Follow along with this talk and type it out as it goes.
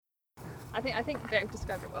I think Derek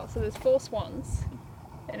described it well. So there's 4 swans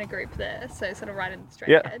in a group there, so sort of right in the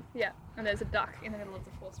straight ahead. Yeah, and there's a duck in the middle of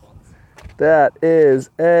the 4 swans. That is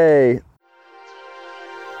a...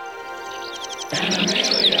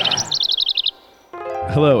 Animalia.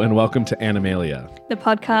 Hello and welcome to Animalia, the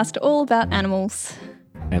podcast all about animals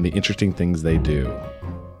and the interesting things they do.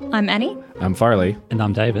 I'm Annie. I'm Farley. And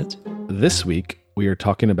I'm David. This week, we are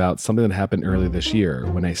talking about something that happened earlier this year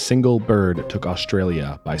when a single bird took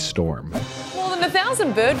Australia by storm. More than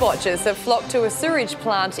 1,000 birdwatchers have flocked to a sewerage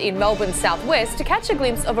plant in Melbourne's southwest to catch a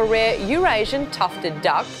glimpse of a rare Eurasian tufted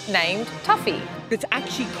duck named Tuffy. It's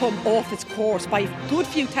actually come off its course by a good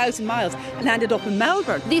few thousand miles and ended up in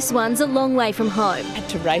Melbourne. This one's a long way from home. I had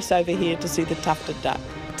to race over here to see the tufted duck.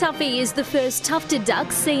 Tuffy is the first tufted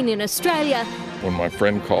duck seen in Australia. When my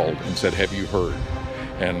friend called and said, "Have you heard?"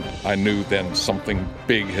 And I knew then something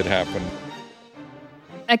big had happened.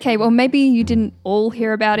 Okay, well, maybe you didn't all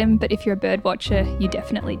hear about him, but if you're a bird watcher, you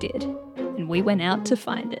definitely did. And we went out to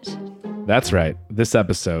find it. That's right. This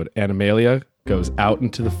episode, Animalia goes out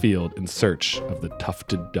into the field in search of the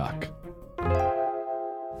tufted duck.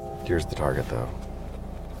 Here's the target, though.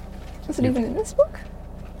 Was it even in this book?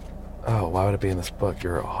 Oh, why would it be in this book?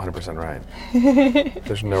 You're 100% right.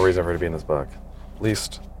 There's no reason for it to be in this book. At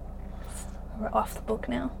least... We're off the book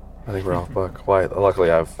now. I think we're off book. Why? Luckily,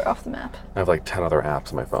 We're off the map. I have like 10 other apps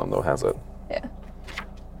on my phone that has it. Yeah.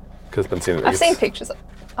 Because it's been seen. I've seen pictures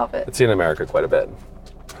of it. It's seen in America quite a bit.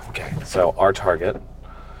 Okay, so our target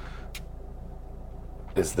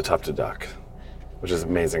is the tufted duck, which is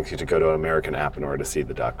amazing. You have to go to an American app in order to see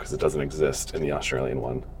the duck because it doesn't exist in the Australian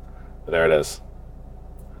one. But there it is.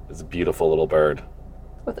 It's a beautiful little bird.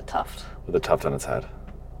 With a tuft. With a tuft on its head.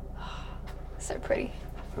 So pretty.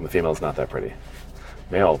 And the female's not that pretty.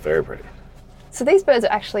 Male, very pretty. So these birds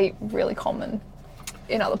are actually really common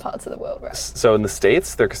in other parts of the world, right? So in the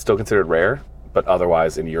States, they're still considered rare, but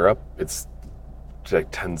otherwise in Europe, it's like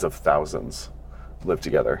tens of thousands live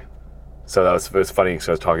together. So it was funny,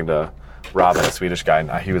 so I was talking to Robin, a Swedish guy,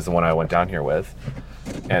 and he was the one I went down here with,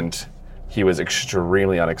 and he was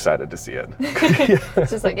extremely unexcited to see it.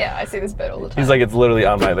 It's just like, yeah, I see this bird all the time. He's like, it's literally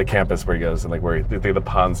on the campus where he goes, and like where the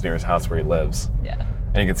ponds near his house where he lives. Yeah.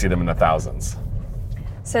 And you can see them in the thousands.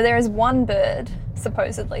 So there is one bird,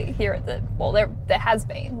 supposedly, here at the... Well, there has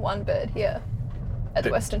been one bird here at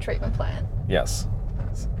the Western Treatment Plant. Yes.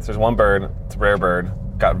 So there's one bird, it's a rare bird,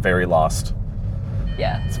 got very lost.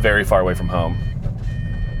 Yeah. It's very far away from home.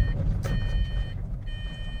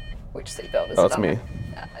 Which seatbelt is Oh, it it's on? me.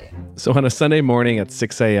 Yeah. So on a Sunday morning at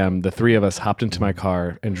 6 a.m., the three of us hopped into my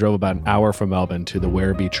car and drove about an hour from Melbourne to the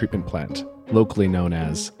Werribee Treatment Plant, locally known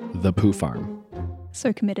as the Poo Farm.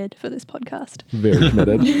 So committed for this podcast. Very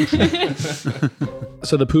committed.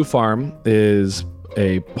 So the Poo Farm is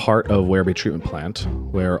a part of Werribee Treatment Plant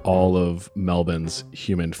where all of Melbourne's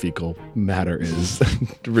human fecal matter is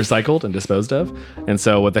recycled and disposed of. And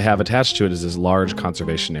so what they have attached to it is this large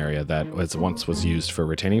conservation area that once was used for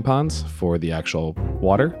retaining ponds for the actual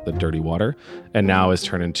water, the dirty water, and now is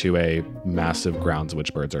turned into a massive grounds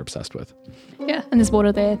which birds are obsessed with. Yeah, and there's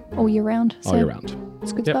water there all year round. All year round.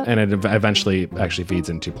 It's a good Yep. spot. And it eventually actually feeds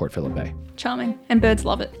into Port Phillip Bay. Charming. And birds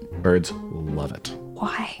love it. Birds love it.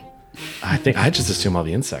 Why? I just assume all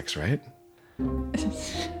the insects, right?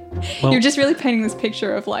 Well, You're just really painting this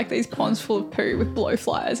picture of like these ponds full of poo with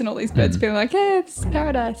blowflies and all these birds being like, hey, this is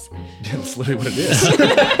paradise. That's literally what it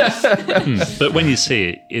is. but when you see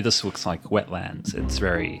it, it just looks like wetlands. It's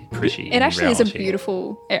very pretty. It actually is a reality.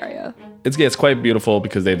 beautiful area. It's quite beautiful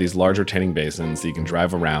because they have these large retaining basins that you can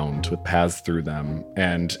drive around with paths through them,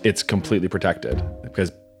 and it's completely protected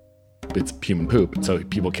because it's human poop, so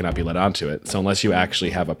people cannot be let onto it. So unless you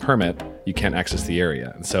actually have a permit, you can't access the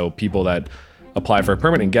area. And so people that apply for a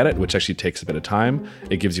permit and get it, which actually takes a bit of time,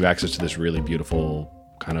 it gives you access to this really beautiful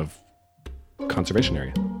kind of conservation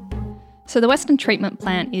area. So the Western Treatment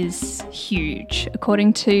Plant is huge.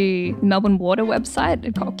 According to the Melbourne Water website,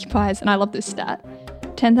 it occupies, and I love this stat,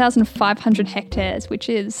 10,500 hectares, which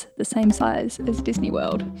is the same size as Disney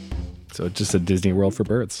World. So it's just a Disney World for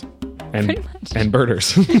birds. And, Pretty much. and birders.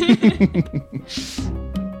 Should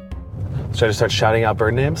I just start shouting out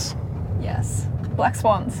bird names? Yes. Black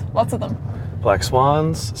swans, lots of them. Black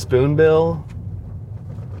swans, spoonbill,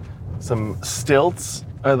 some stilts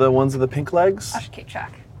are the ones with the pink legs. I should keep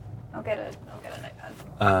track. I'll get a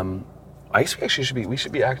notepad. I guess we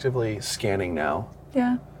should be actively scanning now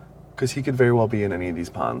Yeah. because he could very well be in any of these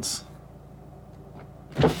ponds.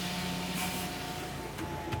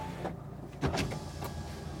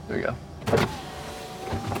 There we go.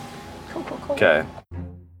 Cool. Okay.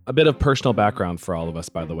 A bit of personal background for all of us,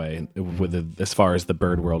 by the way, as far as the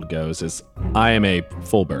bird world goes, is I am a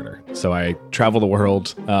full birder. So I travel the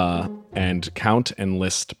world and count and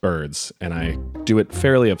list birds, and I do it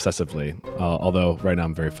fairly obsessively, although right now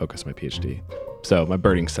I'm very focused on my PhD. So my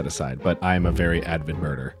birding's set aside, but I am a very avid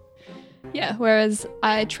birder. Yeah, whereas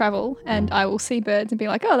I travel and I will see birds and be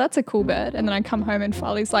like, oh, that's a cool bird. And then I come home and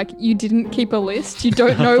Farley's like, you didn't keep a list. You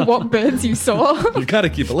don't know what birds you saw. You got to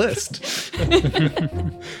keep a list.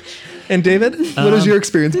 And David, what is your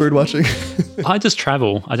experience bird watching? I just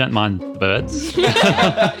travel. I don't mind the birds.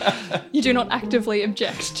 You do not actively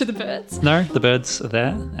object to the birds. No, the birds are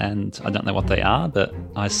there and I don't know what they are, but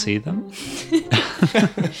I see them.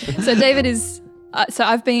 So David is... so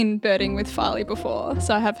I've been birding with Farley before,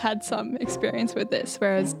 so I have had some experience with this,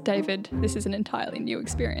 whereas David, this is an entirely new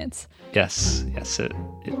experience. Yes,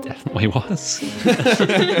 it definitely was.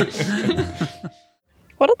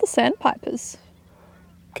 What are the sandpipers?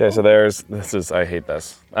 Okay, so I hate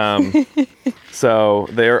this. So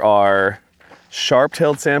there are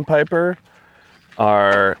sharp-tailed sandpiper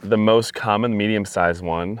are the most common, medium-sized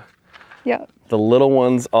one. Yeah. The little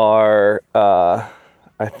ones are...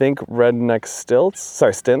 I think redneck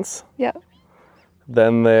stints. Yeah.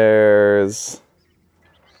 Then there's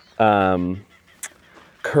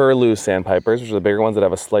curlew sandpipers, which are the bigger ones that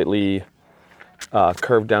have a slightly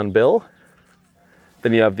curved down bill.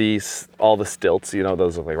 Then you have all the stilts, you know what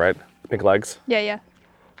those look like, right? Pink legs. Yeah.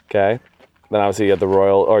 Okay. Then obviously you have the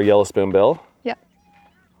royal or yellow spoonbill. Yeah.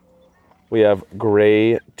 We have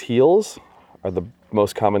gray teals, are the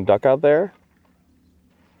most common duck out there.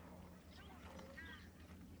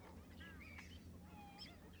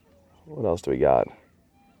 What else do we got?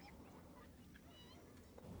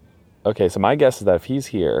 Okay, so my guess is that if he's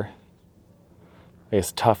here, I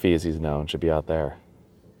guess Tuffy, as he's known, should be out there.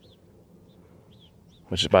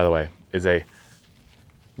 Which, by the way, is a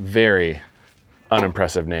very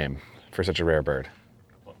unimpressive name for such a rare bird.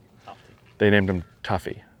 They named him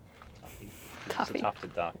Tuffy. Tuffy. It's a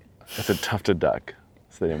tufted duck. It's a tufted duck,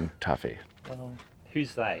 so they named him Tuffy. Well,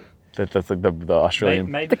 who's they? That's like the Australian...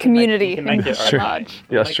 Maybe The community. You can make it Sure. large.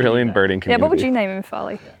 The Australian birding community. Yeah, what would you name him,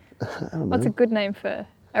 Farley? I don't know. What's a good name for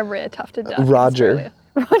a rare tufted duck? Roger.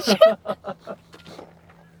 In Australia?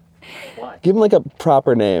 Give him like a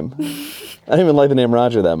proper name. I don't even like the name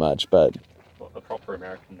Roger that much, but... What, the proper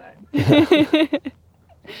American name?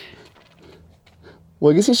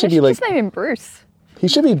 Well, I guess he should be like... Just name him Bruce. He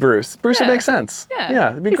should be Bruce. Bruce would Yeah. make sense.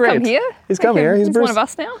 Yeah. It'd be He's great. come here. He's come here. He's Bruce. one of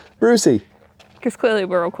us now. Brucey. Because clearly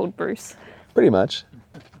we're all called Bruce. Pretty much.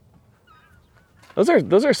 Those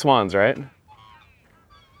are swans, right?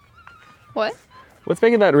 What? What's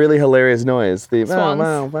making that really hilarious noise? The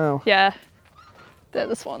Swans. wow. Yeah. They're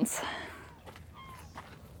the swans.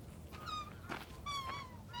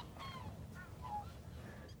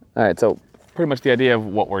 All right, so pretty much the idea of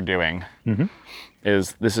what we're doing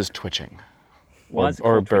is this is twitching. Why is it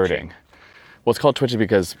or called birding. twitching? Well, it's called twitching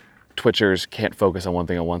because twitchers can't focus on one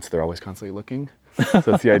thing at once. They're always constantly looking.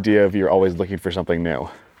 So it's the idea of you're always looking for something new.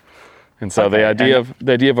 And so the idea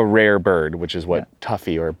of a rare bird, which is what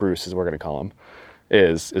Tuffy or Bruce is we're going to call him,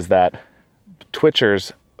 is that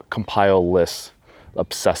twitchers compile lists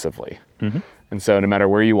obsessively. And so no matter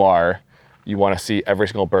where you are, you want to see every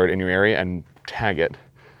single bird in your area and tag it.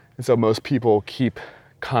 And so most people keep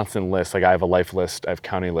constant lists. Like I have a life list, I have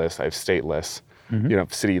county lists, I have state lists,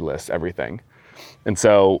 city lists, everything. And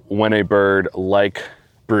so when a bird like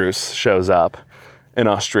Bruce shows up in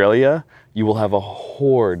Australia, you will have a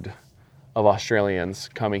horde of Australians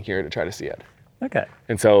coming here to try to see it. Okay.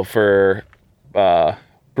 And so for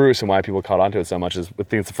Bruce and why people caught onto it so much is I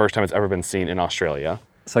think it's the first time it's ever been seen in Australia.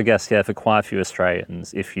 So I guess, for quite a few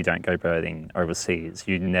Australians, if you don't go birding overseas,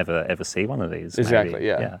 you never ever see one of these. Exactly, maybe.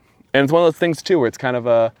 yeah. And it's one of those things too where it's kind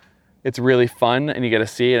of it's really fun and you get to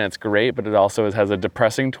see it and it's great, but it also has a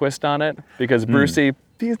depressing twist on it because Brucey,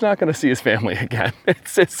 he's not going to see his family again.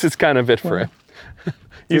 It's just kind of it for him.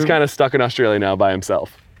 He's kind of stuck in Australia now by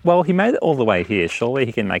himself. Well, he made it all the way here. Surely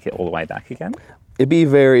he can make it all the way back again. It'd be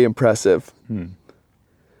very impressive.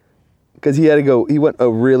 Because he went a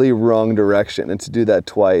really wrong direction, and to do that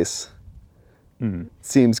twice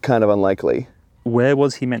seems kind of unlikely. Where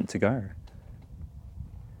was he meant to go?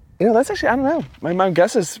 That's actually, I don't know. My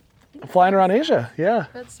guess is flying around Asia, yeah.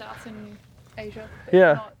 That's south in Asia.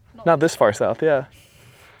 Yeah, not this far south, yeah.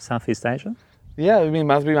 Southeast Asia? Yeah, I mean,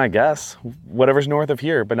 must be my guess. Whatever's north of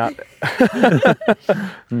here, but not...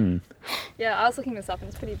 Yeah, I was looking this up and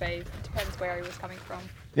it's pretty vague. It depends where he was coming from.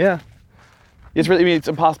 Yeah. It's really, it's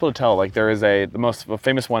impossible to tell. Like there is the most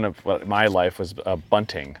famous one of my life was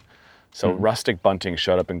bunting. So rustic bunting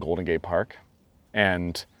showed up in Golden Gate Park.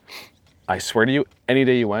 And I swear to you, any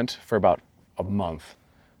day you went for about a month,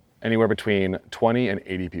 anywhere between 20 and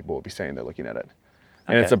 80 people would be staying there looking at it.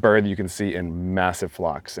 And it's a bird that you can see in massive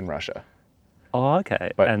flocks in Russia. Oh,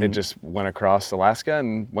 okay. But it just went across Alaska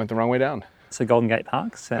and went the wrong way down. So Golden Gate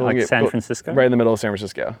Park, San Francisco? Right in the middle of San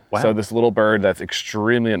Francisco. Wow. So this little bird that's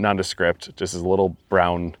extremely nondescript, just this little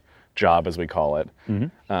brown job, as we call it,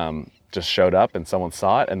 just showed up and someone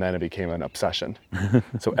saw it, and then it became an obsession.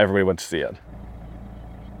 So everybody went to see it.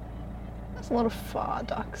 There's a lot of faraway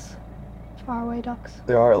ducks.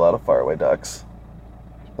 There are a lot of faraway ducks.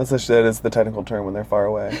 That is the technical term when they're far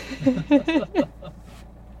away.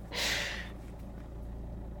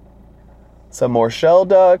 Some more shell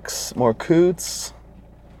ducks, more coots,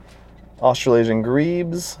 Australasian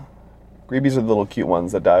grebes. Grebes are the little cute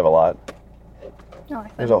ones that dive a lot. Oh,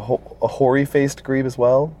 There's a hoary-faced grebe as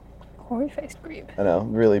well. Hoary-faced grebe. I know,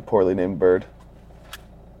 really poorly named bird.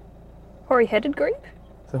 Hoary-headed grebe?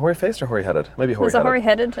 Is it hoary-faced or hoary-headed? Maybe hoary-headed. There's a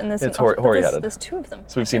hoary-headed and there's It's hoary-headed. There's two of them.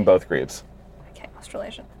 So we've seen both grebes. Okay,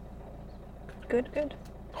 Australasian. Good.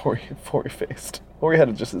 Hoary-faced.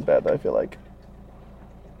 Hoary-headed just as bad, though, I feel like.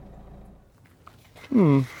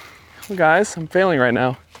 Well, guys, I'm failing right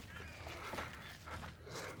now.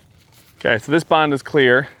 Okay, so this pond is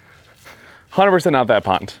clear. 100% not that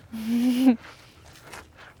pond.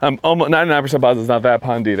 I'm almost 99% positive it's not that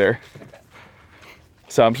pond either.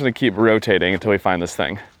 So I'm just gonna keep rotating until we find this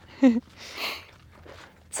thing.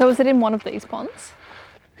 So is it in one of these ponds?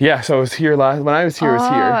 Yeah, so it was here when I was here, it was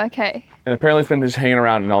here. Oh, okay. And apparently it's been just hanging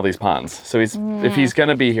around in all these ponds. So if he's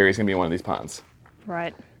gonna be here, he's gonna be in one of these ponds.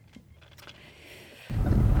 Right.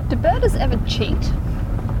 Do birders ever cheat?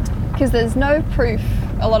 Because there's no proof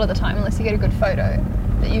a lot of the time, unless you get a good photo,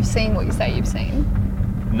 that you've seen what you say you've seen.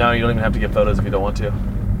 No, you don't even have to get photos if you don't want to.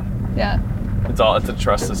 Yeah. It's a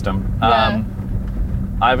trust system. Yeah.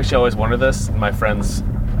 I've actually always wondered this. My friends,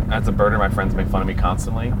 as a birder, my friends make fun of me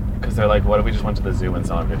constantly because they're like, what if we just went to the zoo and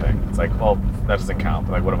saw everything? It's like, well, that doesn't count.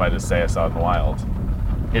 But like, what if I just say I saw it in the wild?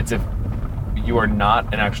 It's if you are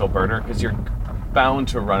not an actual birder, because you're bound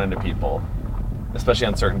to run into people, especially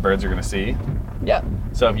on certain birds you're going to see. Yeah.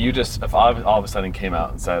 So if all of a sudden came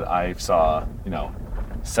out and said, I saw,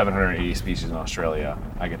 780 species in Australia,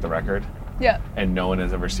 I get the record. Yeah. And no one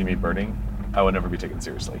has ever seen me birding, I would never be taken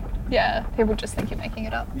seriously. Yeah. People just think you're making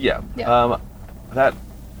it up. Yeah. Yeah. That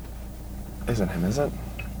isn't him, is it?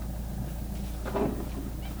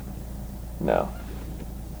 No.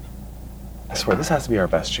 I swear, this has to be our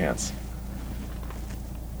best chance.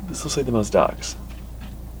 This looks like the most ducks.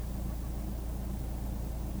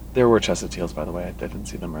 There were chested teals, by the way. I didn't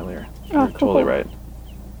see them earlier. You're totally right.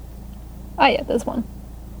 Oh yeah, there's one.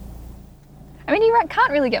 I mean, you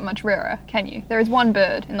can't really get much rarer, can you? There is one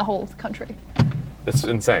bird in the whole country. It's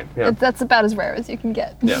insane. Yeah. That's about as rare as you can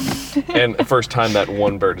get. Yeah. And the first time that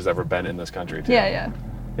one bird has ever been in this country, too. Yeah.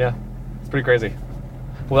 Yeah. It's pretty crazy.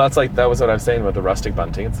 Well, that was what I was saying about the rustic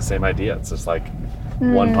bunting. It's the same idea. It's just like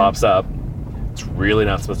one pops up. It's really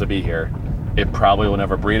not supposed to be here. It probably will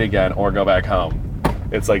never breed again or go back home.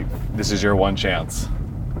 It's like, this is your one chance.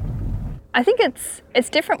 I think it's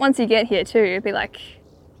different once you get here too. It'd be like,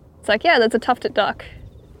 it's like, yeah, there's a tufted duck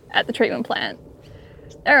at the treatment plant.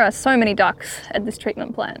 There are so many ducks at this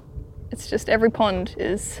treatment plant. It's just every pond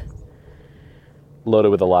is loaded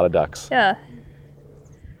with a lot of ducks. Yeah.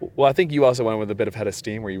 Well, I think you also went with a bit of head of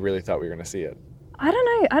steam where you really thought we were going to see it. I don't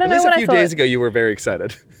know what I thought. At least a few days ago, you were very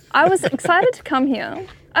excited. I was excited to come here.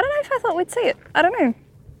 I don't know if I thought we'd see it. I don't know.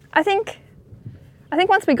 I think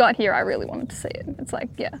once we got here, I really wanted to see it. It's like,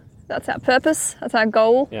 yeah, that's our purpose. That's our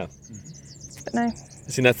goal. Yeah. But no.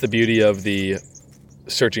 See, that's the beauty of the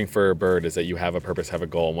searching for a bird, is that you have a purpose, have a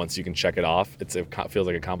goal, and once you can check it off, it feels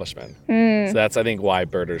like accomplishment. So that's, I think, why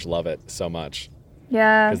birders love it so much.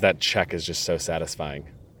 Yeah. Because that check is just so satisfying.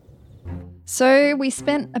 So we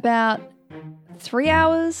spent about 3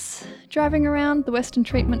 hours driving around the Western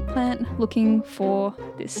Treatment Plant looking for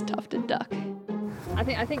this tufted duck.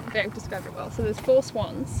 I think Dave described it well. So there's 4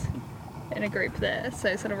 swans in a group there,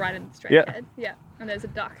 so sort of right in the straight ahead. Yeah. And there's a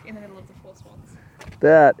duck in the middle of the 4 swans.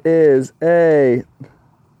 That is a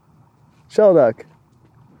shell duck.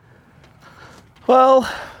 Well,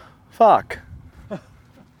 fuck. I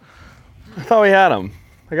thought we had him.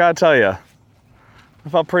 I gotta tell you. I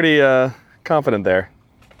felt pretty confident there.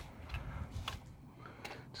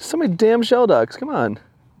 Just so many damn shell ducks, come on.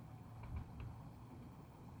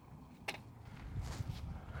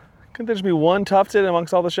 Couldn't there just be one tufted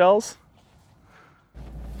amongst all the shells?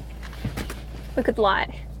 We could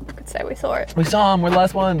lie. We could say we saw it. We saw him, we're the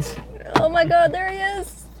last ones. Oh my god, there he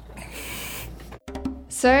is.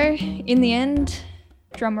 So, in the end,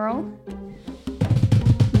 drum roll,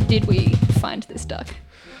 did we find this duck?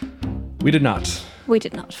 We did not. We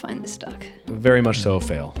did not find this duck. Very much so a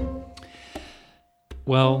fail.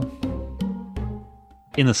 Well,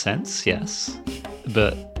 in a sense, yes.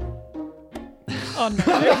 But Oh no.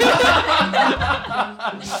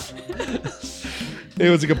 It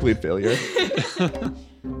was a complete failure.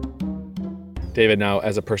 David, now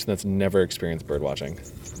as a person that's never experienced bird watching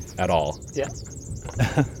at all, yeah.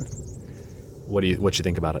 what you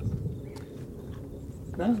think about it?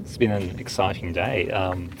 No, it's been an exciting day.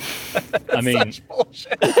 I mean, Such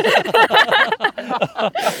bullshit.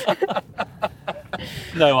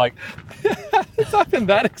 no, like, It's not been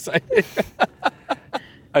that exciting.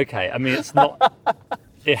 okay. I mean, it's not.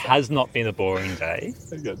 It has not been a boring day.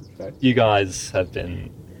 Good. Okay. You guys have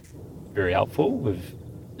been very helpful with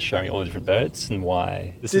showing all the different birds and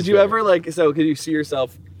why. This Did is you really- ever could you see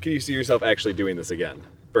yourself actually doing this again?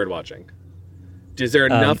 Bird watching. Is there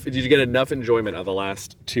enough did you get enough enjoyment of the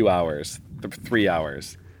last 2 hours, 3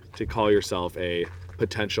 hours, to call yourself a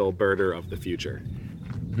potential birder of the future?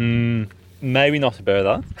 Maybe not a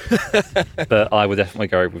birder, but I would definitely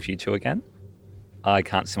go with you two again. I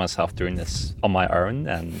can't see myself doing this on my own,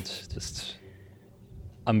 and just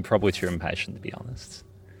I'm probably too impatient, to be honest.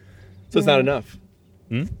 So it's not enough.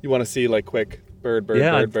 You want to see quick bird.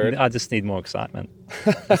 I just need more excitement.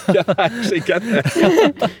 Yeah, I actually get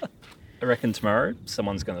that. I reckon tomorrow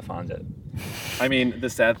someone's going to find it. I mean, the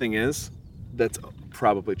sad thing is, that's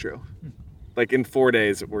probably true. In 4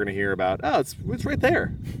 days, we're gonna hear about. Oh, it's right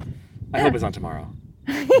there. I hope it's not tomorrow.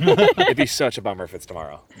 It'd be such a bummer if it's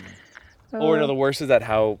tomorrow. Or no, the worst is that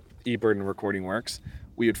how eBird and recording works.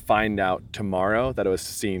 We would find out tomorrow that it was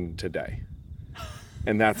seen today,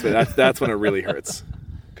 and that's when it really hurts,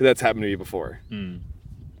 because that's happened to me before.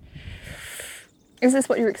 Is this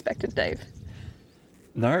what you expected, Dave?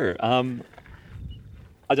 No,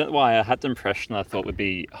 I don't know why. I had the impression I thought we'd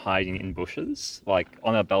be hiding in bushes, like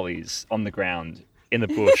on our bellies, on the ground, in the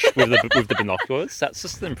bush with the binoculars. That's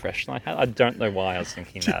just the impression I had. I don't know why I was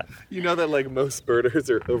thinking that. You know that most birders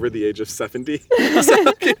are over the age of 70,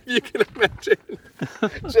 so you can imagine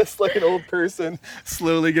just an old person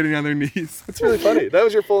slowly getting on their knees. It's really funny. That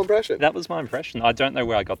was your full impression. That was my impression. I don't know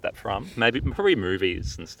where I got that from. Probably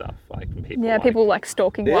movies and stuff, when people. Yeah, people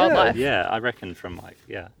stalking wildlife. Yeah, I reckon from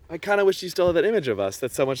I kind of wish you still had that image of us.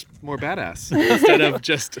 That's so much more badass. Instead of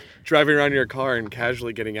just driving around in your car and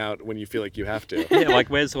casually getting out when you feel like you have to. Yeah,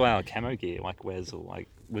 where's all our camo gear? Where's all,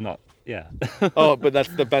 we're not, yeah. Oh, but that's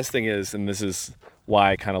the best thing is, and this is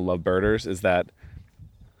why I kind of love birders, is that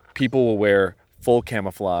people will wear full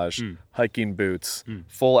camouflage, hiking boots,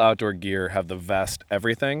 full outdoor gear, have the vest,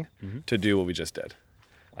 everything to do what we just did.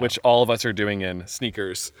 Wow. Which all of us are doing in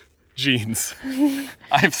sneakers, jeans.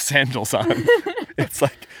 I have sandals on. It's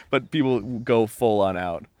but people go full on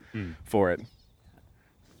out for it.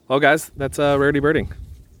 Well, guys, that's Rarity Birding.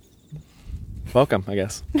 Welcome, I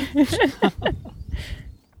guess.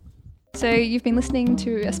 So you've been listening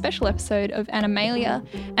to a special episode of Animalia,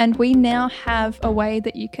 and we now have a way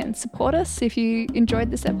that you can support us if you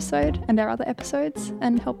enjoyed this episode and our other episodes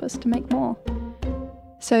and help us to make more.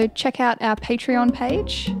 So check out our Patreon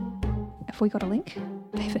page. Have we got a link?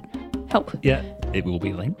 David, help. Yeah, it will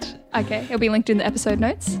be linked. Okay, it'll be linked in the episode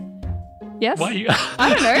notes. Yes? Why are you...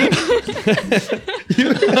 I don't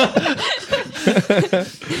know.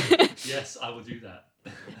 Yes, I will do that.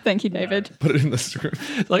 Thank you, David. Put it in the script.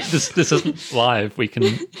 This isn't live. We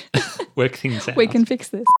can work things out. We can fix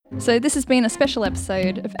this. So this has been a special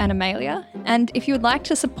episode of Animalia, and if you would like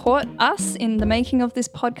to support us in the making of this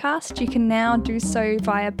podcast, you can now do so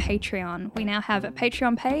via Patreon. We now have a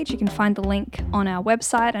Patreon page. You can find the link on our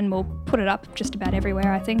website, and we'll put it up just about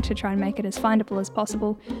everywhere, I think, to try and make it as findable as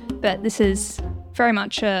possible. But this is very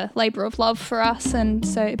much a labour of love for us, and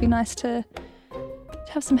so it'd be nice to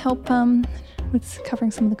have some help with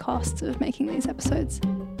covering some of the costs of making these episodes.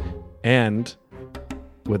 And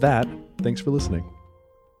with that, thanks for listening.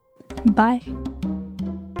 Bye.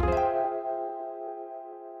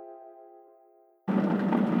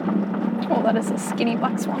 Oh, that is a skinny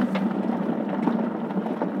black swan.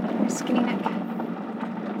 Very skinny neck.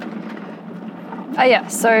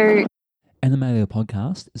 So Animalia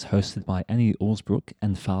Podcast is hosted by Annie Alsbrook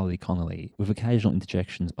and Farley Connolly, with occasional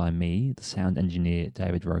interjections by me, the sound engineer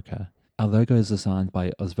David Roker. Our logo is designed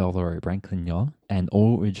by Osvaldo Branquinho, and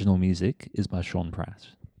all original music is by Sean Pratt.